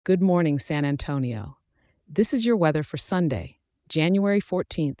Good morning, San Antonio. This is your weather for Sunday, January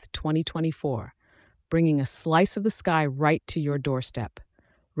 14th, 2024, bringing a slice of the sky right to your doorstep.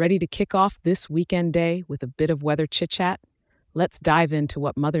 Ready to kick off this weekend day with a bit of weather chit-chat? Let's dive into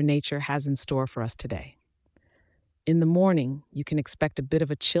what Mother Nature has in store for us today. In the morning, you can expect a bit of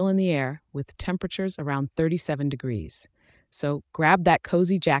a chill in the air with temperatures around 37 degrees. So grab that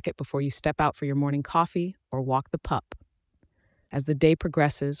cozy jacket before you step out for your morning coffee or walk the pup. As the day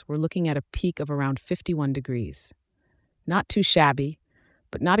progresses, we're looking at a peak of around 51 degrees. Not too shabby,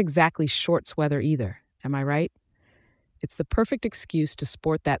 but not exactly shorts weather either, am I right? It's the perfect excuse to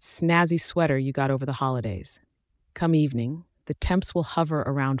sport that snazzy sweater you got over the holidays. Come evening, the temps will hover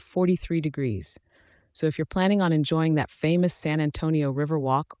around 43 degrees. So if you're planning on enjoying that famous San Antonio River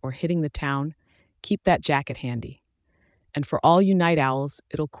walk or hitting the town, keep that jacket handy. And for all you night owls,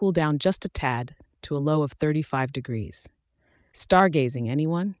 it'll cool down just a tad to a low of 35 degrees. Stargazing,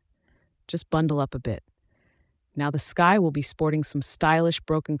 anyone? Just bundle up a bit. Now the sky will be sporting some stylish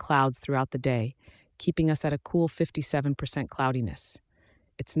broken clouds throughout the day, keeping us at a cool 57% cloudiness.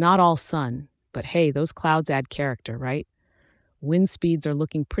 It's not all sun, but hey, those clouds add character, right? Wind speeds are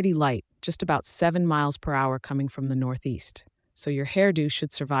looking pretty light, just about 7 miles per hour coming from the northeast. So your hairdo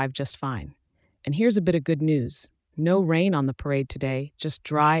should survive just fine. And here's a bit of good news. No rain on the parade today, just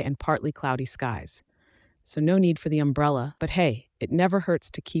dry and partly cloudy skies. So no need for the umbrella, but hey, it never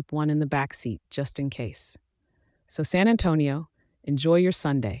hurts to keep one in the backseat just in case. So San Antonio, enjoy your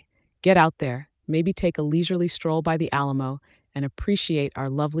Sunday. Get out there, maybe take a leisurely stroll by the Alamo, and appreciate our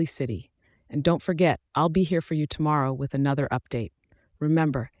lovely city. And don't forget, I'll be here for you tomorrow with another update.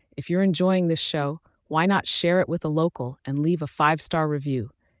 Remember, if you're enjoying this show, why not share it with a local and leave a 5-star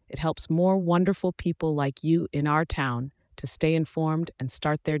review? It helps more wonderful people like you in our town to stay informed and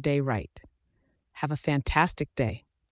start their day right. Have a fantastic day.